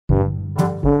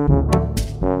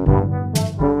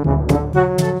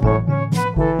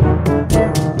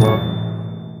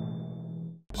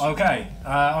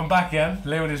back again.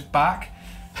 Learwood is back.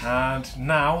 And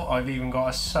now I've even got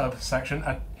a sub-section.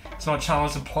 It's not a channel,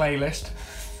 it's a playlist.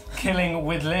 Killing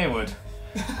with Learwood.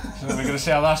 So we're going to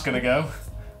see how that's going to go.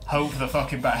 Hope for the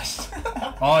fucking best.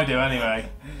 I do anyway.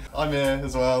 I'm here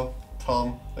as well.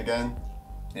 Tom, again.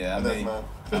 Yeah, me. Man.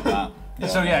 Yeah.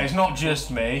 So yeah, it's not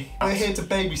just me. We're here to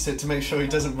babysit to make sure he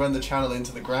doesn't run the channel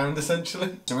into the ground,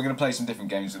 essentially. So we're going to play some different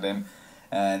games with him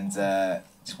and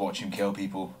just watch him kill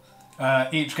people.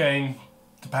 Each game,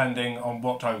 depending on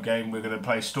what type of game, we're going to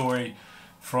play story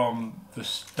from the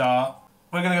start.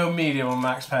 We're going to go medium on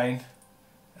Max Payne,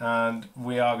 and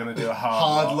we are going to do a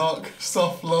hard lock,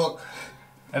 soft lock.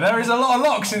 And there is a lot of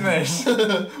locks in this.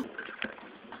 A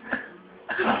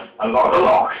lot of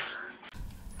locks.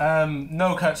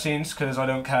 No cutscenes, because I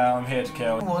don't care, I'm here to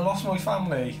kill. Oh, I lost my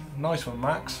family. Nice one,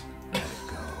 Max.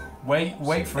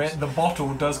 Wait for it, the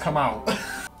bottle does come out.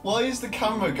 Why is the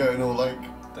camera going all like...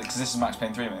 Because this is Max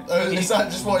Payne 3, mate. Oh, is that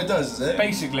just what it does, is it?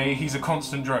 Basically, he's a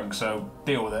constant drunk, so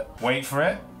deal with it. Wait for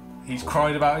it. He's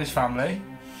cried about his family.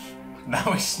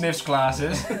 Now he sniffs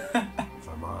glasses.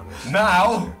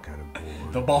 Now,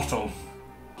 the bottle.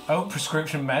 Oh,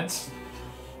 prescription meds.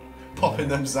 Popping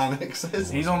them Xanaxes.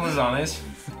 He's on the Xanax.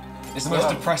 It's the most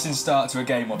depressing start to a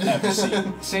game I've ever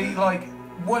seen. See, like,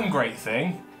 one great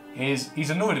thing is he's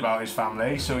annoyed about his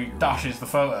family, so he dashes the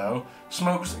photo,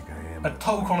 smokes a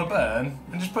toke on a burn,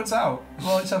 and just puts out.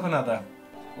 Lights up another.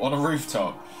 On a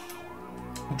rooftop.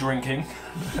 Drinking.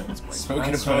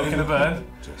 Smoking a burn.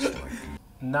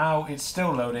 Now it's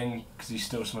still loading because he's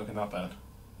still smoking that burn.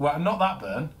 Well, not that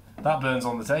burn. That burn's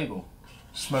on the table.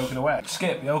 Smoking away.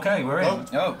 Skip, okay, we're in.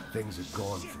 Oh. Things have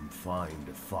gone from fine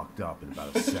to fucked up in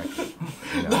about a second.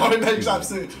 No, it makes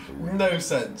absolutely no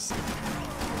sense.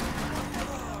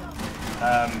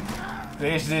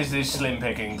 This is slim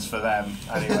pickings for them,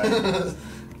 anyway.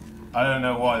 I don't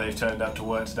know why they've turned up to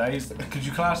work today. Could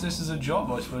you class this as a job?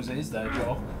 I suppose it is their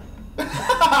job.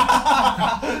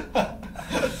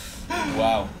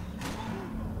 Wow.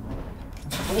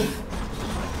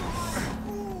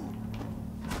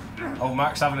 Oh,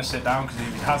 Max having to sit down because he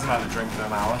hasn't had a drink in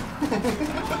an hour.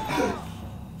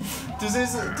 Does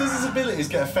his abilities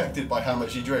get affected by how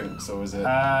much he drinks, or is it?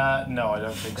 No, I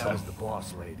don't think so. That was the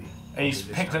boss lady. He's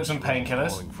picked up some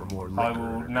painkillers. I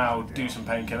will now do some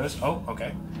painkillers. Oh,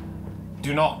 okay.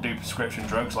 Do not do prescription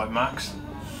drugs like Max.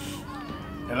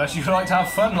 Unless you like to have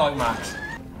fun like Max.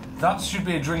 That should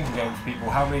be a drinking game for people.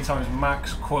 How many times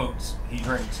Max quotes he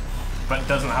drinks, but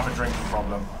doesn't have a drinking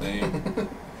problem.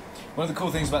 One of the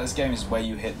cool things about this game is where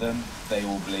you hit them, they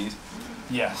all bleed.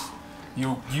 Yes.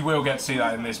 You will get to see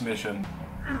that in this mission.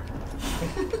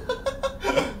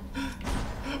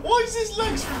 Why is his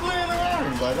legs flailing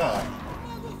around like that?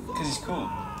 Because he's cool.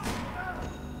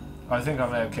 I think I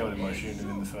may have killed him by shooting him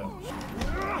in the foot.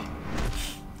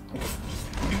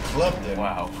 You clubbed him.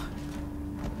 Wow.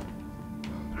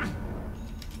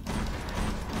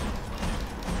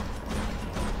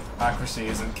 Accuracy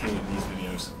isn't key in these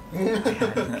videos.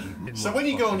 So when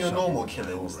you go on your normal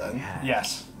killings then,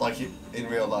 Yes. like in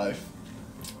real life,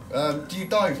 do you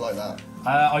dive like that?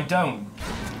 I don't.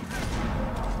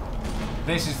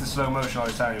 This is the slow motion I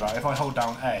was telling you about. If I hold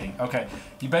down A, okay,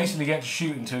 you basically get to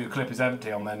shoot until your clip is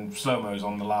empty and then slow-mo's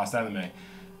on the last enemy.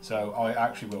 So I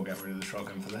actually will get rid of the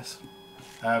shotgun for this.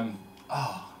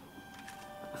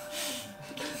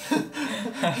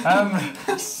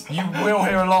 You will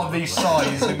hear a lot of these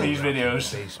sighs in these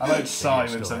videos. I like to sigh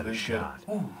when something's good.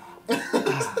 Ooh.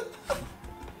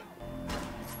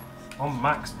 On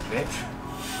Max, bitch.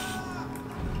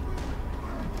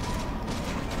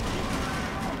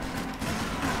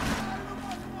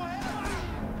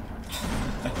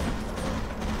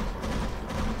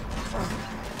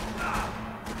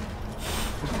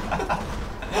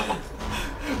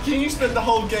 Can you spend the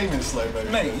whole game in slow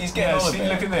motion? Mate, he's getting on a bit.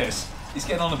 Look at this. He's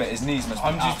getting on a bit. His knees must be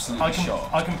absolutely shot.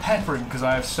 I can pepper him because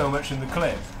I have so much in the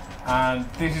clip. And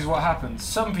this is what happens.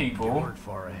 Some people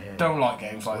don't like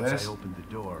games like this.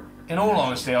 In all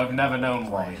honesty, I've never known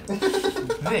why.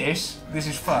 This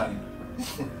is fun.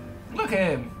 Look at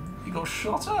him. He got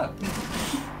shot up.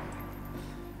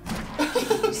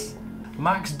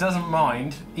 Max doesn't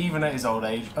mind, even at his old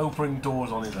age, opening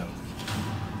doors on his own.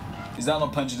 Is that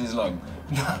not punching his lung?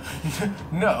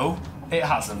 No, it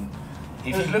hasn't.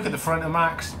 If you look at the front of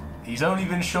Max, he's only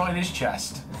been shot in his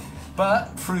chest.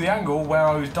 But through the angle where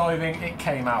I was diving, it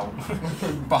came out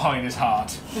behind his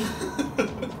heart. Stay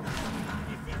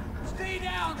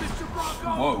down, Mr.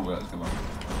 Bronco. Whoa, that's good one.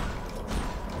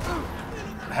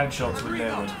 Headshots with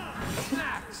Learwood.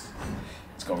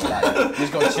 It's got to relax.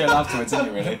 You've got to chill afterwards,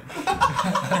 haven't you, really?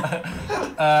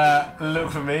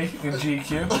 Look for me in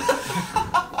GQ.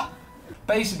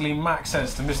 Basically, Max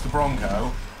says to Mr.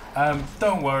 Bronco,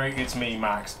 don't worry, it's me,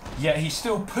 Max. Yet he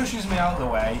still pushes me out of the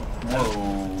way.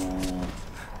 Whoa.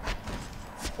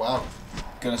 Wow.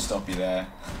 Gonna stop you there.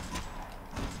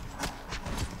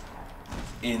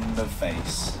 In the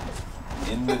face.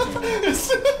 In the door.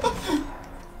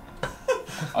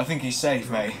 I think he's safe,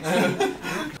 mate.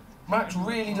 Max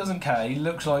really doesn't care. He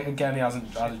looks like, again, he hasn't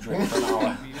had a drink for an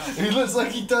hour. He looks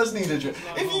like he does need a drink.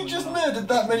 If you just murdered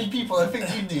that many people, I think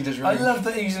you need a drink. I love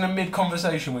that he's in a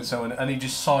mid-conversation with someone and he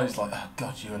just sighs like, oh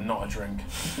God, you are not a drink.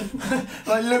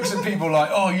 Like, looks at people like,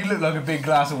 oh, you look like a big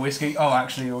glass of whiskey. Oh,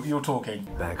 actually, you're talking.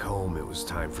 Back home, it was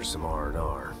time for some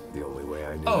R&R. The only way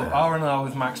I knew Oh, how. R&R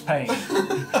with Max Payne.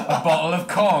 A bottle of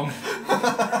Kong.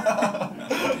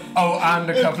 Oh, and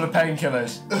a couple of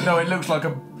painkillers. No, it looks like a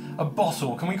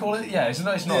bottle. Can we call it? Yeah, it's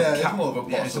not Yeah, a it's cap. more of a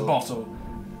bottle. Yeah, it's a bottle.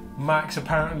 Max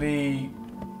apparently...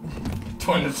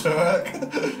 Trying to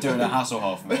twerk. Doing a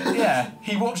Hasselhoff, mate. Yeah,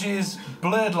 he watches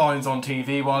blurred lines on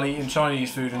TV while eating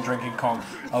Chinese food and drinking Kong.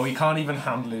 Oh, he can't even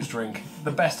handle his drink.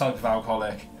 The best type of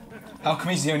alcoholic. How come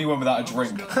he's the only one without a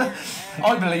drink?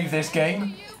 I believe this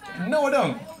game. No, I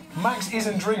don't. Max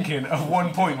isn't drinking at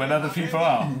one point when other people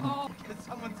are.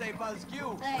 Someone say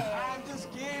buzzkill. I'm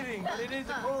just kidding, but it is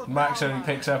a cool. Max only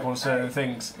picks up on certain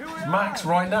things. Max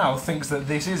right now thinks that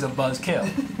this is a buzzkill.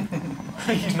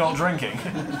 He's not drinking.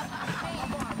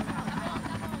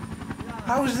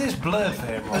 How is this blurred for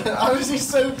him right now? How is he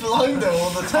so blind though all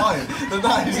the time?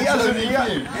 That is He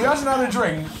hasn't had a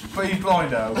drink, but he's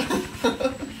blind though.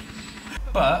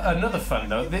 But another fun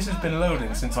note, this has been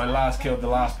loading since I last killed the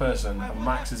last person, and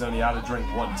Max has only had a drink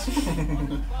once.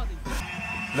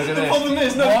 Look at this. problem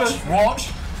is, no, watch!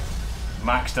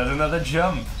 Max does another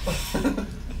jump.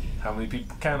 How many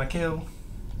people can I kill?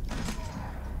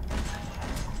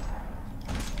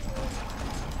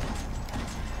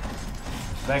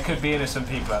 There could be innocent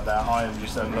people out there. I am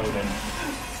just unloading.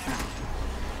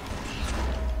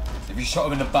 If you shot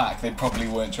him in the back, they probably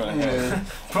weren't trying to hit him.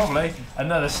 Probably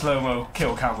another slow-mo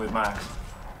kill cam with Max.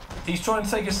 He's trying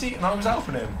to take a seat and I was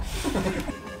helping him.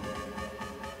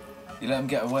 You let him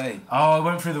get away. Oh, I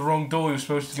went through the wrong door. He was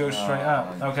supposed to go straight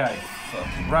up. Okay.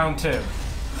 Round 2.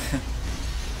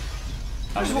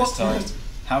 How many this time?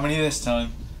 How many this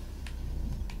time?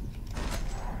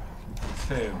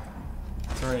 2,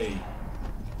 3,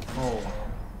 4.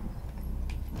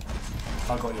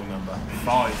 I got your number.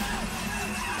 5.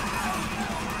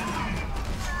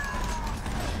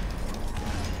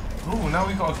 Ooh, now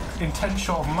we've got an intense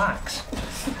shot of Max.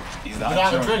 He's that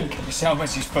Without a drunk. drink. You see how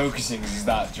much he's focusing because he's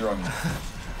that drunk.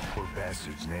 Poor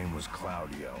bastard's name was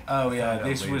Claudio. Oh yeah, Found out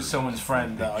this later was someone's he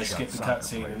friend was a that I big skipped the shot soccer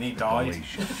cutscene player and he from died.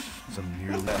 Croatia. Some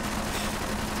near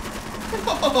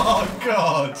Oh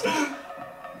God.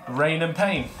 Rain and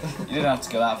pain. You didn't have to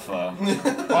go that far.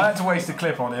 I had to waste a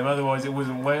clip on him, otherwise it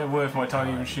wasn't worth my time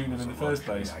even shooting him in the first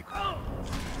place.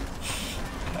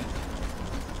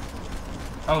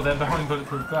 Oh, they're behind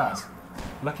bulletproof glass.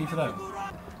 Lucky for them.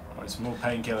 Right, some more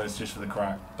painkillers just for the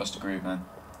crack. Bust a groove, man.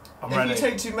 I'm If ready. you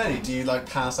take too many, do you like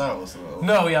pass out or something?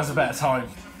 No, he has a better time.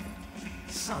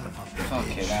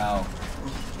 Fucking hell.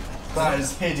 That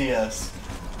is hideous.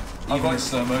 Even in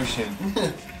slow motion.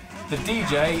 The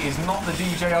DJ is not the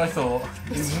DJ I thought.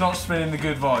 He's not spinning the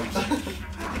good vibes.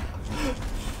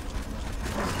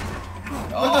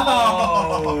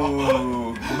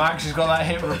 Oh! Max has got that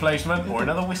hip replacement or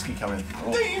another whiskey coming.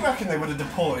 Don't you reckon they would have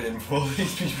deported him for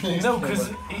these people? No,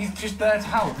 because he's just there to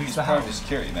help. He's the help. Private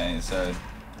security, mate, so...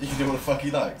 You can do what the fuck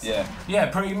he likes. Yeah. Yeah,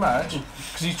 pretty much.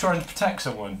 Because he's trying to protect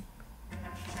someone.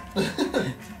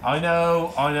 I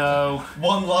know.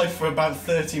 One life for about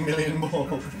 30 million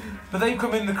more. But they've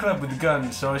come in the club with the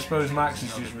guns, so I suppose Max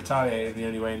has just retaliated the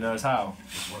only way he knows how.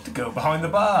 To go behind the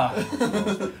bar.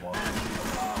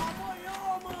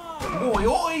 Oi,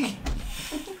 oi!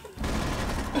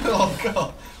 Oh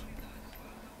God.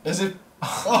 Is it?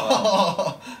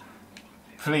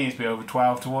 Please be over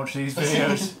 12 to watch these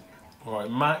videos. Right,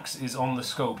 Max is on the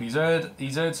scope. He's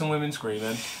heard some women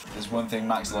screaming. There's one thing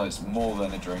Max likes more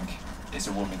than a drink. It's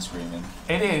a woman screaming.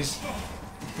 It is.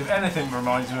 If anything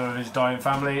reminds him of his dying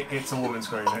family, it's a woman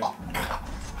screaming.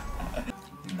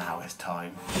 Now it's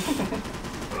time.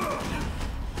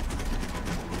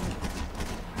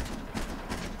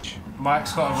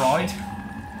 Mike's got a ride.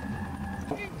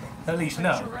 At least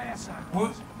no.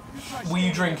 Were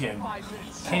you drinking?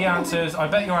 He answers, I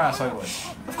bet your ass I was.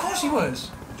 Of course he was.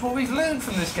 It's what we've learned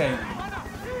from this game.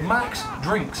 Max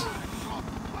drinks.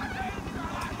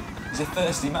 He's a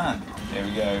thirsty man. Here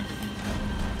we go.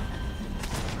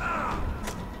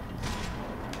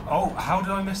 Oh, how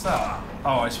did I miss that?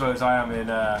 Oh, I suppose I am in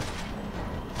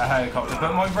a helicopter,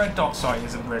 but my red dot sight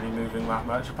isn't really moving that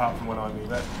much, apart from when I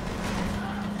move it.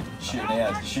 Shoot in the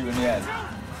head, shoot in the head.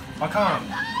 I can't.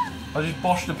 I just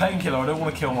boshed a painkiller. I don't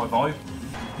want to kill my vibe.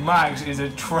 Max is a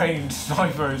trained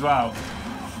sniper as well.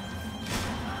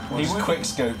 He was quick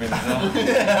scoping as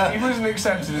well. He wasn't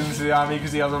accepted into the army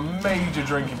because he has a major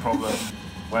drinking problem.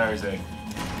 Where is he?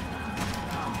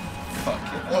 Fuck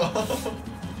it.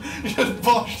 You just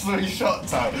boshed 3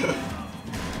 shots out.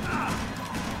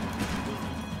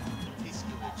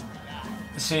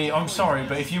 See, I'm sorry,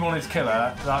 but if you wanted to kill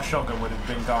her, that shotgun would have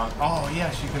been gone. Oh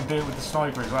yes, you can do it with the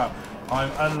sniper as well.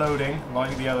 I'm unloading,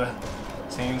 like the other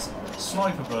scenes,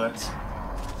 sniper bullets.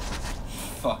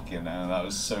 Fucking hell, that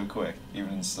was so quick,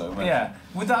 even in slow motion. Yeah,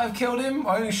 would that have killed him?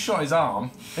 I only shot his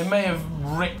arm. It may have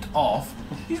ripped off.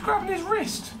 He's grabbing his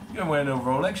wrist. You don't wear no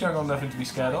Rolex, you ain't got nothing to be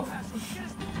scared of.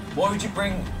 Why would you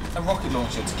bring a rocket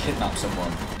launcher to kidnap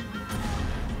someone?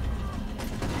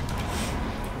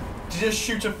 Did you just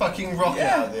shoot a fucking rocket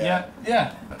out of the air?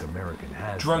 Yeah. American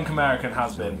has Drunk American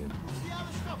has been.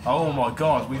 Oh my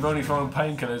god, we've only found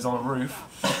painkillers on a roof.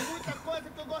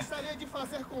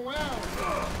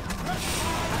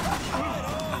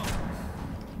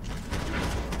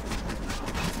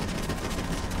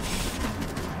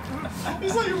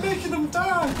 It's like you're making them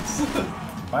dance.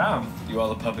 I am. You are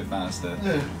the puppet master.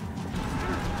 Yeah.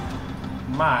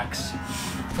 Max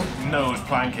knows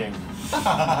planking.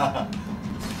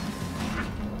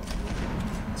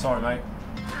 Sorry, mate.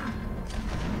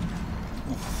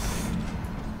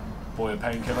 Boy, a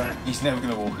painkiller. He's never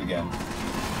gonna walk again.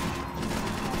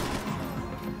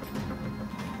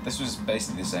 This was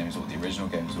basically the same as what the original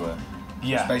games were.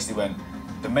 Yeah. It's basically when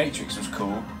The Matrix was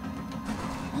cool,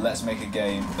 let's make a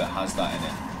game that has that in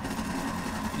it.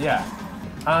 Yeah.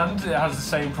 And it has the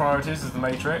same priorities as The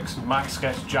Matrix. Max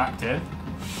gets jacked in.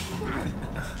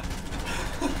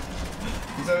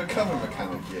 Is there a cover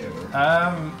mechanic here?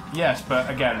 Yes, but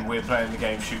again, we're playing the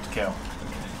game shoot to kill.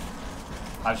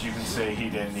 As you can see, he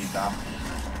didn't need that.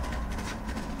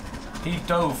 He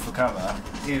dove for cover.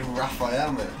 He's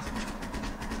Raphael, mate.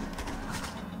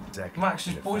 Max,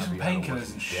 just boy some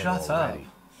painkillers and shut up.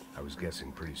 I was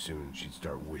guessing pretty soon she'd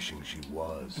start wishing she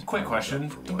was. Quick question,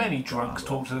 do many drunks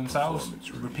talk to themselves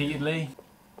repeatedly?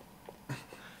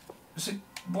 So,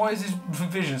 why is his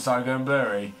vision starting going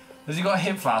blurry? Has he got a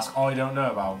hip flask I don't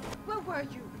know about? Where were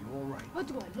you? What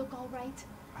do I look all right?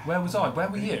 Where was I? Where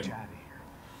were you?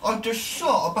 I've just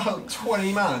shot about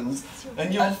 20 mans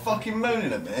and you're fucking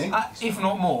moaning at me. If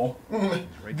not more.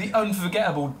 The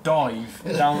unforgettable dive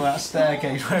down that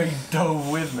staircase where he dove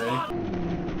with me.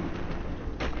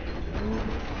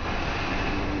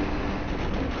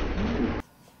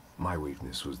 My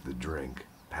weakness was the drink.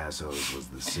 Passo's was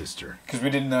the sister. Because we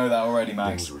didn't know that already,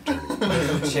 Max. Things were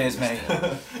turning. Cheers, mate.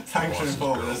 Thanks for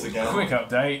informing us again. Quick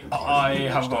update, I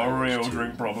have got a real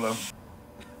drink problem.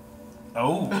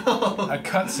 Oh, a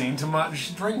cutscene to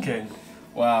match drinking.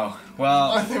 Wow.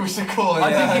 Well, I think we should call it.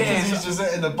 I think it because is. He's just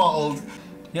hitting the bottled.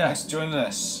 Yes, thanks for joining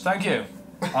us. thank you.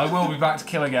 I will be back to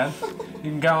kill again.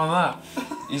 You can go on that.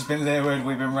 He's been Learwood,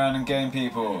 we've been random game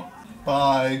people.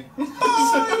 Bye.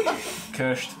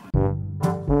 Cursed.